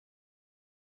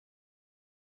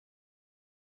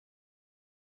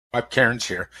Karen's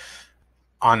here.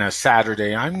 On a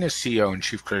Saturday, I'm the CEO and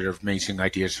Chief Creator of Amazing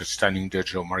Ideas at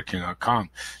StunningDigitalMarketing.com,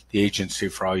 the agency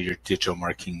for all your digital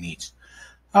marketing needs.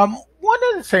 One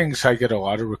of the things I get a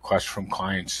lot of requests from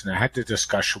clients, and I had the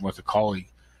discussion with a colleague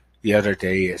the other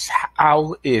day, is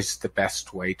how is the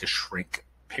best way to shrink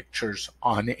pictures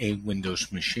on a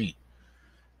Windows machine?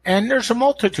 And there's a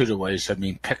multitude of ways. I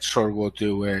mean, Pixar will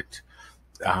do it.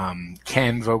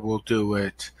 Canva will do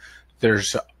it.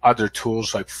 There's other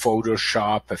tools like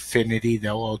Photoshop, Affinity,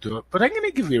 they'll all do it. But I'm going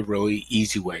to give you a really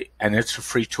easy way, and it's a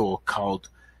free tool called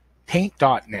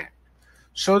Paint.net.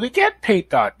 So to get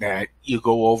Paint.net, you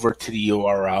go over to the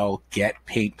URL,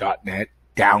 getpaint.net,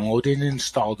 download and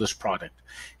install this product.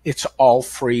 It's all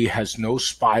free, has no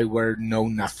spyware, no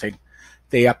nothing.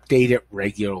 They update it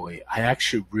regularly. I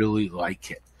actually really like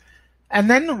it. And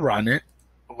then to run it,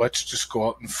 let's just go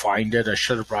out and find it. I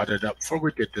should have brought it up before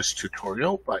we did this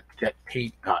tutorial, but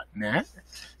getpaint.net.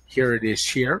 Here it is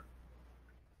here.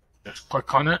 Just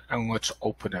click on it and let's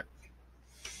open it.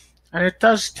 And it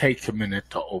does take a minute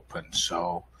to open,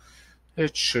 so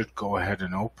it should go ahead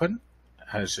and open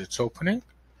as it's opening.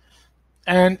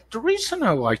 And the reason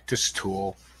I like this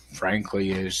tool,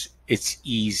 frankly, is it's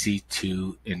easy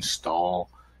to install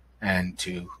and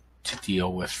to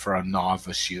deal with for a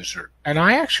novice user. And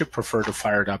I actually prefer to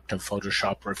fire it up to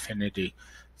Photoshop or Affinity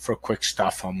for quick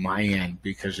stuff on my end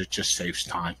because it just saves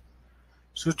time.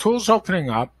 So the tool's opening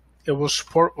up. It will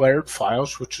support layered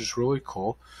files, which is really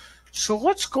cool. So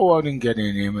let's go out and get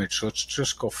an image. Let's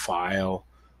just go File,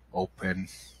 Open.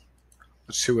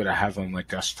 Let's see what I have on my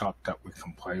desktop that we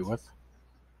can play with.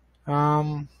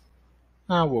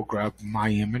 We'll grab my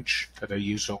image that I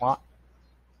use a lot.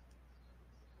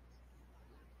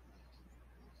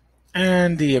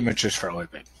 And the image is fairly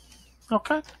big.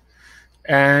 Okay.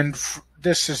 And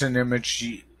this is an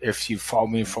image, if you follow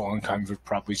me for a long time, you've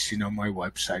probably seen on my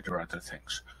website or other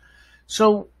things.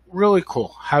 So really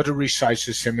cool how to resize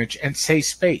this image and save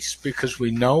space, because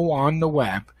we know on the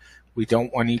web we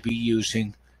don't want to be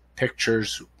using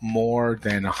pictures more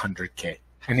than 100K.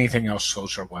 Anything else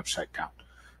slows our website down.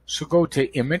 So go to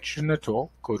Image in the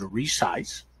tool, go to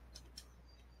Resize,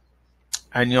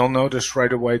 and you'll notice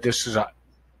right away this is a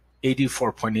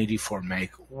 84.84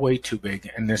 meg, way too big,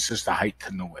 and this is the height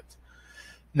and the width.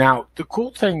 Now, the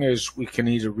cool thing is we can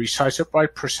either resize it by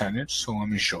percentage, so let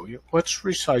me show you. Let's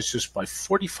resize this by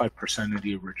 45% of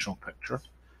the original picture.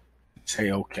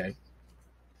 Say OK.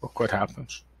 Look what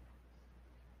happens.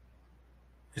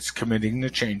 It's committing the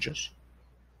changes.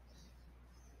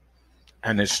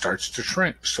 And it starts to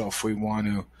shrink. So if we want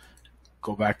to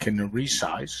go back into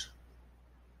resize,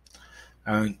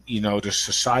 and you notice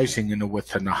the sizing and the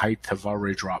width and the height have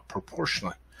already dropped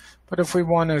proportionally. But if we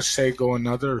want to say go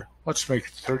another, let's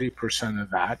make 30% of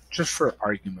that, just for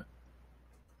argument.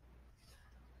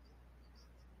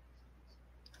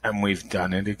 And we've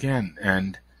done it again.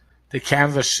 And the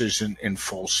canvas isn't in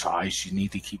full size. You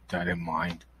need to keep that in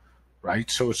mind, right?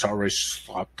 So it's already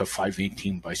swapped to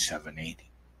 518 by 780.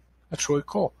 That's really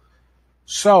cool.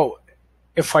 So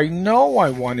if I know I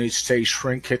want to, say,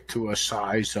 shrink it to a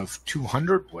size of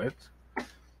 200 width,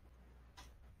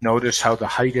 notice how the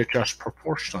height adjusts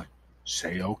proportionally.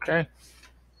 Say OK.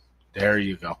 There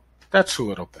you go. That's a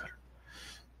little better.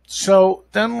 So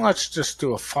then let's just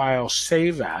do a file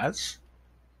save as.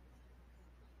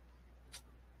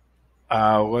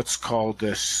 Let's call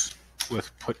this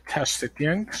with put test at the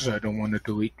end because I don't want to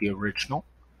delete the original.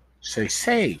 Say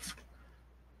save.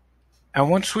 And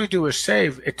once we do a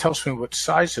save, it tells me what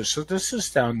size is. So this is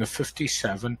down to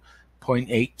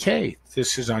 57.8K.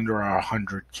 This is under our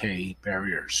 100K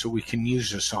barrier. So we can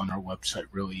use this on our website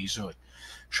really easily.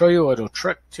 Show you a little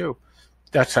trick too.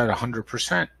 That's at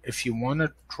 100%. If you want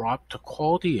to drop the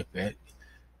quality a bit,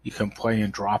 you can play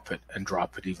and drop it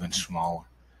even smaller.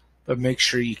 But make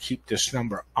sure you keep this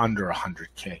number under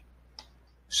 100K.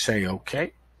 Say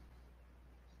OK.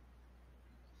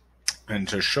 And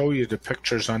to show you the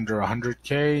pictures under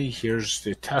 100K, here's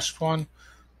the test one.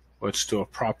 Let's do a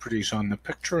properties on the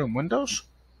picture in Windows.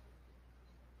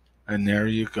 And there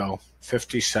you go,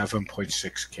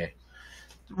 57.6K.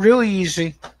 Really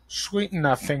easy, sweet and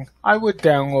nothing. I would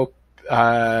download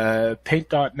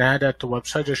Paint.net at the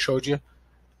website I showed you.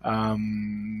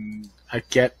 I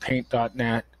get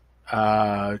Paint.net,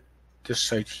 this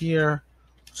site here.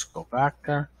 Let's go back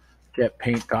there. Get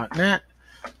Paint.net.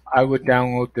 I would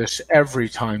download this every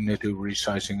time they do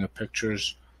resizing of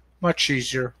pictures. Much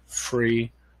easier,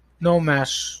 free, no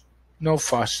mess, no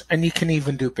fuss, and you can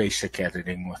even do basic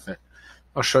editing with it.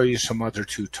 I'll show you some other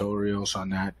tutorials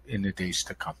on that in the days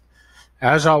to come.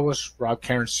 As always, Rob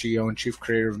Cairns, CEO and Chief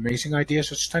Creator of Amazing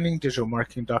Ideas at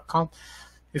StunningDigitalMarketing.com.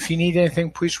 If you need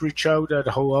anything, please reach out at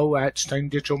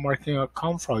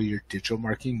hello@steindigitalmarketing.com for all your digital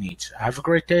marketing needs. Have a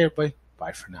great day, everybody.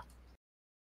 Bye for now.